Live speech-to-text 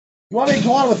You want me to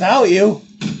go on without you?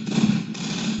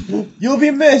 You'll be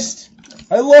missed.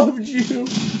 I loved you.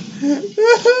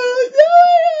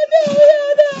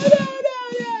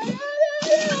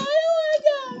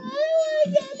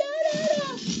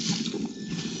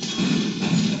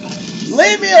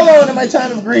 Leave me alone in my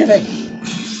time of grieving.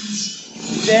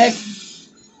 Dick.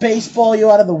 Baseball you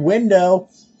out of the window.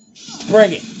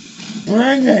 Bring it.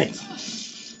 Bring it.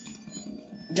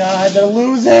 God, they're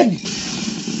losing.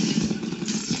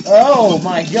 Oh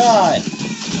my God.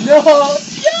 No.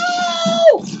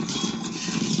 No.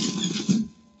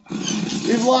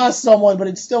 We've lost someone, but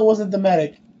it still wasn't the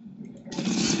medic.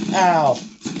 Ow.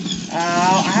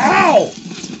 Ow. Ow.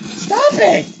 Stop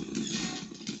it.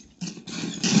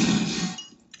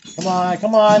 Come on.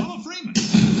 Come on.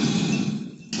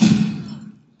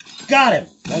 Got him.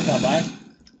 Don't come by.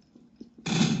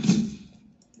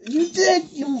 You did.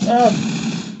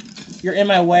 You're in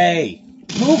my way.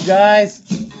 Move, guys.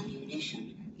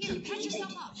 You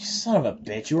son of a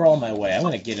bitch. You were all in my way. I'm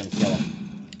gonna get him, kill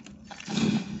him.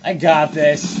 I got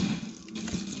this.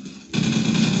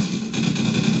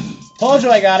 Told you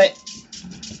I got it.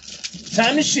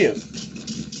 Time to shoot.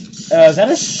 Is that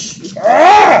a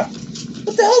Ah!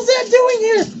 What the hell's that doing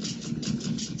here?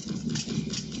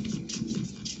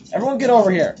 Everyone get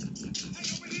over here. Hey,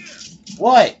 over here.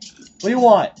 What? What do you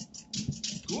want?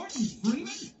 Gordon Freeman?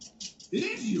 It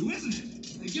is you, isn't it?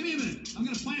 Hey, give me a minute. I'm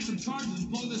gonna plant some charges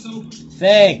and blow this open.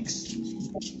 Thanks.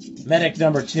 Medic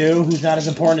number 2, who's not as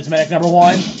important as medic number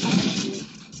 1.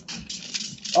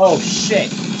 Oh,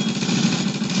 shit.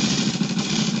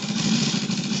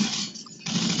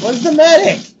 Where's the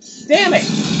medic? Damn it!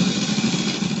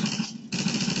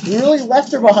 You really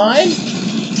left her behind?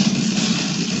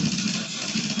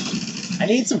 I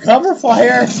need some cover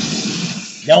fire.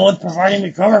 No one's providing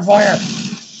me cover fire.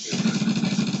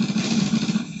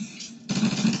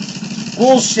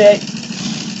 Bullshit.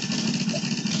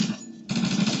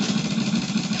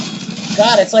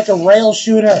 God, it's like a rail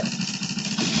shooter.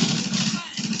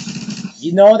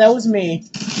 You know, that was me.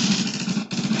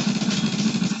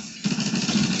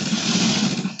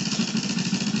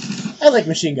 I like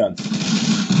machine guns.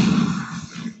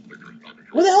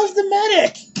 Where the hell's the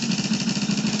medic?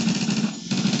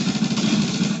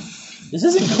 This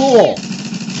isn't cool.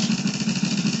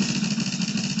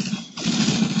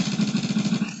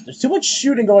 There's too much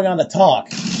shooting going on to talk.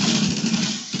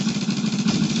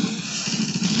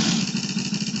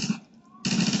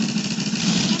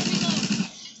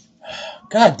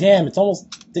 God damn, it's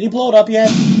almost... Did he blow it up yet?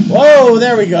 Whoa,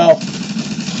 there we go.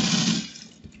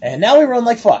 And now we run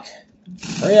like fuck.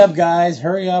 Hurry up, guys.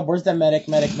 Hurry up. Where's that medic?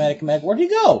 Medic, medic, medic. Where'd he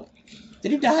go?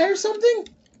 Did he die or something?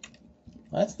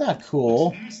 Well, that's not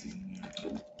cool.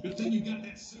 Good thing you got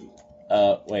that suit.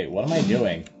 Wait, what am I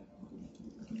doing?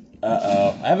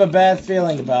 Uh-oh. I have a bad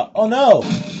feeling about... Oh, no!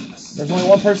 There's only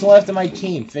one person left in my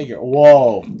team. Figure.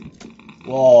 Whoa.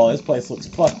 Whoa, this place looks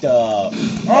fucked up.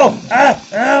 Oh! Ah!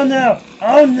 Oh, no!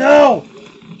 Oh, no!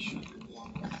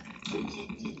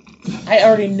 I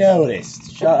already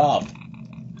noticed. Shut up.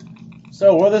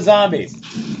 So, where are the zombies?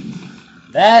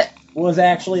 That was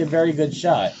actually a very good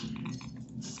shot.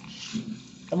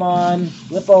 Come on.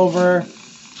 Flip over.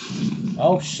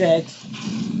 Oh, shit.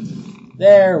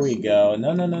 There we go.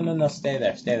 No, no, no, no, no. Stay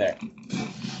there. Stay there.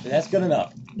 That's good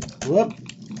enough. Whoop.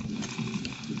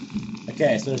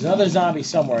 Okay, so there's another zombie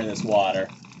somewhere in this water.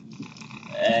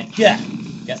 Yeah.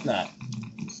 Guess not.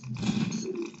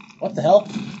 What the hell?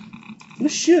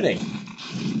 Who's shooting?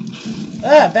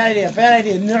 Ah, bad idea, bad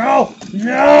idea. No!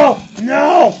 No!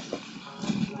 No!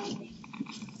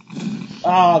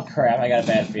 Oh, crap. I got a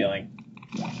bad feeling.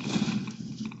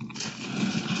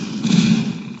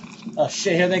 Oh,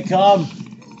 shit. Here they come.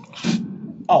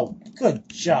 Oh, good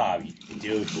job, you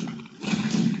dude.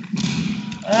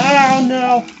 Oh,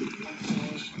 no.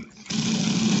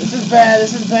 This is bad.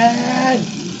 This is bad.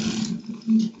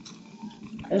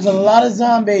 There's a lot of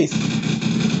zombies.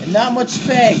 And not much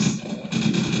space.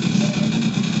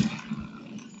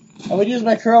 I would use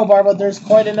my crowbar, but there's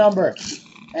quite a number.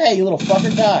 Hey, you little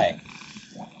fucker, die.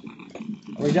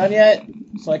 Are we done yet?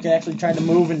 So I can actually try to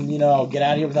move and, you know, get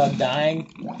out of here without dying?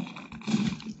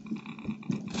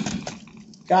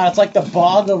 God, it's like the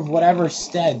bog of whatever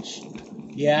stench.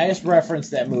 Yeah, I just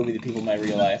referenced that movie that people in my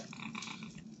real life.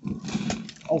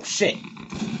 Oh, shit.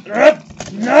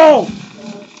 No!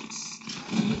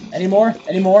 Any more?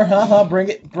 Any more? Huh? Bring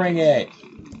it. Bring it.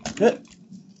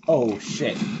 Oh,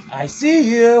 shit. I see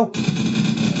you!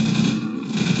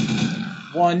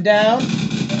 1 down.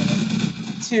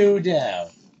 2 down.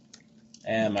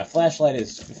 And my flashlight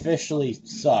is officially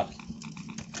sucked.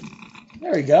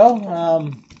 There we go.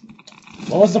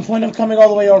 What was the point of coming all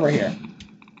the way over here?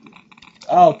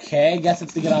 Okay, guess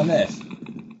it's to get on this.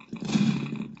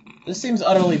 This seems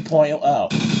utterly pointless. Oh.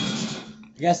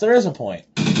 I guess there is a point.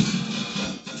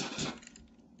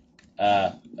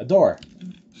 A door.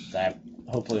 That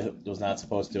hopefully was not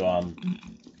supposed to,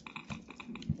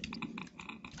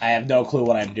 I have no clue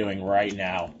what I'm doing right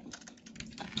now.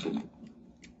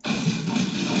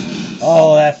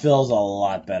 Oh, that feels a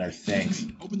lot better, thanks.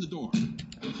 Open the door.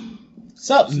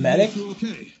 What's up, medic?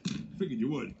 Okay. Figured you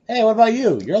would. Hey, what about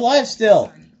you? You're alive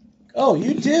still. Oh,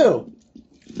 you too.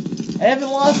 I haven't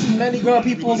lost as many grown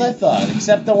people as I thought,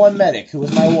 except the one medic, who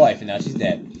was my wife, and now she's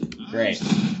dead. Great.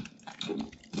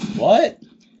 What?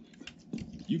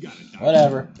 You got it.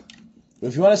 Whatever. But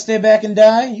if you want to stay back and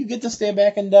die, you get to stay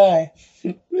back and die.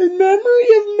 In memory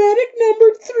of medic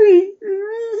number 3.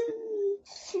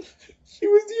 She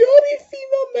was the only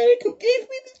female medic who gave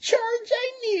me the charge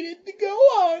I needed to go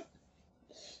on.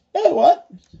 Hey, what?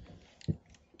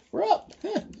 We're up.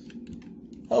 Huh.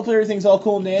 Hopefully everything's all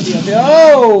cool and dandy up here.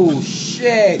 Oh,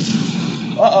 shit.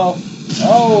 Uh-oh.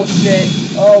 Oh, shit.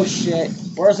 Oh, shit.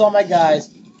 Where's all my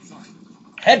guys?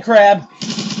 Head crab.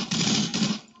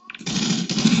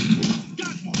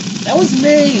 That was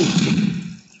me.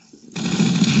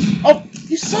 Oh,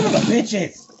 you son of a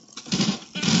bitches.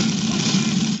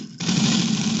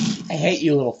 I hate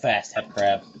you, little fast head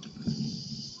crab.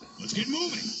 Let's get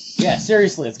moving. Yeah,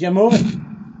 seriously, let's get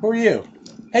moving. Who are you?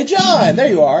 Hey, John, there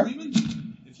you are.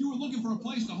 If you were looking for a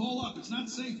place to hole up, it's not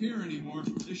safe here anymore.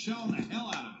 They're shelling the hell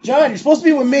out of it. John, you're supposed to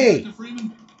be with me. Mr.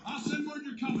 Freeman, I'll send word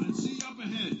you're coming and see you up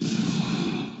ahead.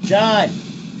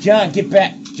 John, get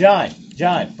back.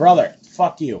 John, brother,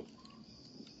 fuck you.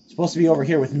 You're supposed to be over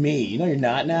here with me. You know you're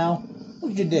not now?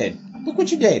 Look what you did. Look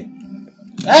what you did.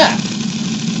 Ah!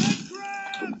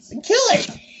 Kill it!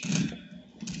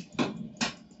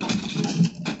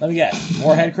 Let me guess.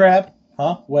 More head crab?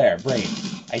 Huh? Where? Bring it.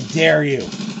 I dare you.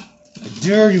 I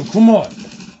dare you. Come on.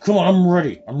 Come on, I'm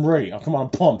ready. I'm ready. Oh, come on, I'm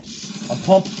pumped.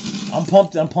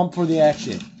 I'm pumped for the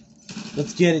action.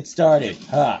 Let's get it started.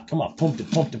 Ha, come on. Pumped it.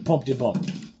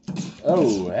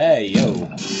 Oh, hey, yo.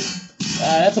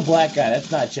 That's a black guy. That's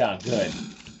not John. Good.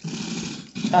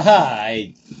 Haha,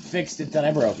 I fixed it, then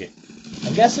I broke it.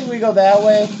 I'm guessing we go that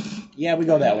way. Yeah, we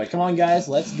go that way. Come on, guys.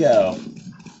 Let's go.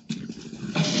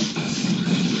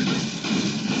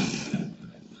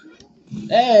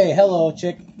 Hey, hello,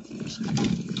 chick.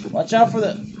 Watch out for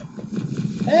the...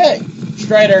 Hey!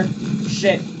 Strider.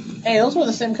 Shit. Hey, those were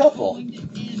the same couple.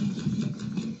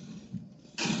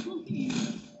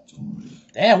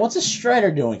 Damn, what's a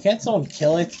Strider doing? Can't someone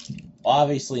kill it?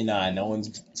 Obviously not. No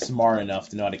one's smart enough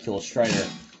to know how to kill a Strider.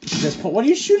 Just put... What are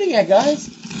you shooting at, guys?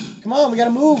 Come on, we gotta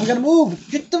move.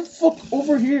 Get the fuck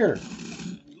over here.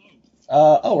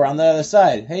 Oh, we're on the other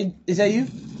side. Hey, is that you?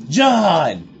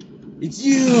 John! It's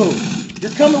you!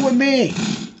 You're coming with me!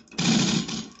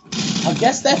 I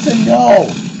guess that's a no!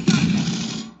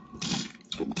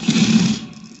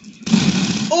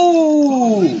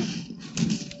 Oh!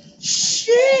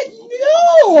 Shit,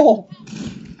 no!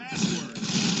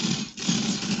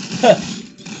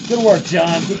 Good work,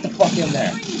 John. Get the fuck in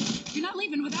there. You're not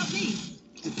leaving without me.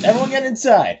 Everyone get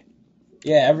inside.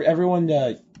 Yeah, everyone,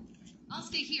 I'll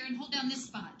stay here and hold down this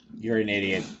spot. You're an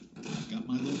idiot. I've got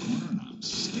my little corner and I'm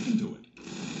sticking to it.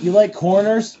 You like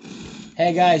corners?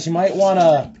 Hey, guys, you might want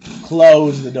to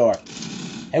close the door.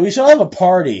 Hey, we should have a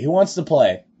party. Who wants to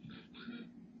play?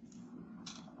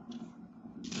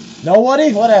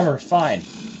 Nobody? Whatever, fine.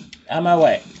 On my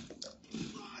way.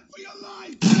 Run for your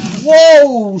life!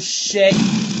 Whoa, shit.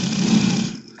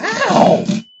 Ow!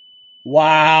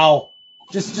 Wow.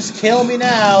 Just kill me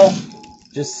now.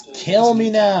 Just kill me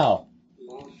now.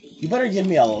 You better give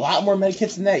me a lot more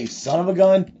medikits than that, you son of a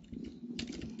gun.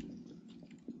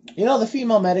 You know, the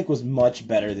female medic was much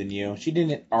better than you. She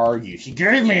didn't argue. She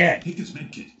gave me it. Take this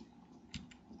medkit.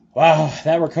 Wow,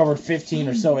 that recovered 15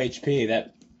 or so HP.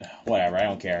 That... Whatever, I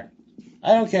don't care.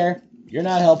 I don't care. You're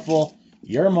not helpful.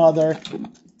 Your mother.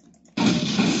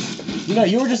 You know,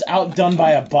 you were just outdone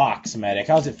by a box, medic.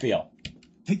 How's it feel?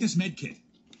 Take this medkit.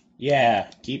 Yeah,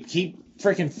 keep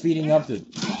freaking feeding up the...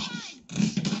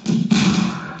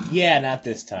 Yeah, not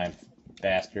this time,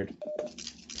 bastard.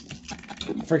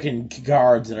 Freaking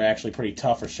guards that are actually pretty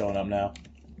tough are showing up now.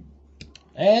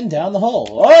 And down the hole.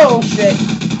 Oh, shit!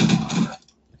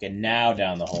 Okay, now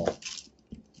down the hole.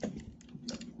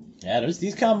 Yeah,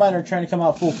 these Combine are trying to come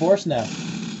out full force now.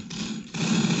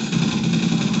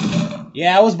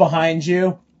 Yeah, I was behind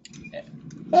you.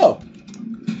 Oh.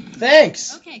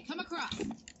 Thanks! Okay, come across.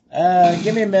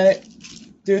 Give me a minute.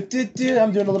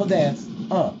 I'm doing a little dance.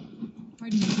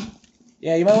 Pardon me.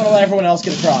 Yeah, you might want to let everyone else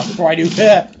get across before I do.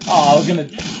 Oh, I was gonna...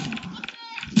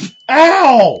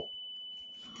 Ow!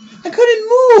 I couldn't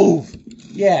move!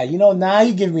 Yeah, you know, now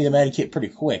you give me the medikit pretty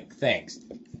quick. Thanks.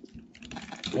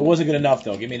 It wasn't good enough,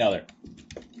 though. Give me another.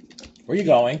 Where you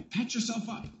going? Patch yourself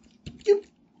up.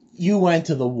 You went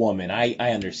to the woman. I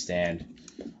understand.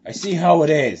 I see how it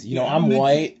is. You know, I'm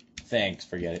white. Thanks,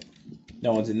 forget it.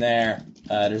 No one's in there.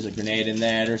 There's a grenade in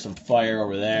there. There's some fire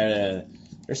over there.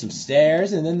 There's some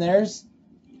stairs, and then there's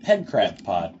head crab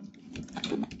pod.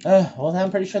 Well,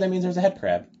 I'm pretty sure that means there's a head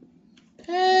crab.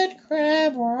 Head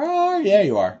crab, where are you? There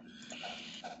you are.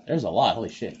 There's a lot. Holy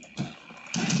shit.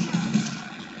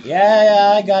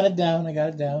 Yeah, I got it down.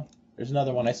 There's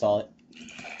another one. I saw it.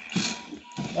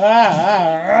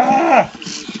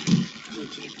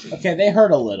 Okay, they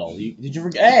hurt a little. Did you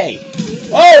forget? Hey!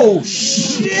 Oh,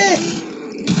 shit!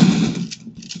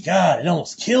 God, it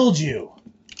almost killed you.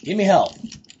 Give me help.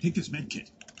 Take this med kit.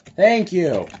 Thank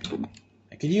you.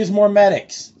 I could use more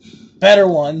medics. Better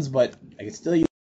ones, but I could still use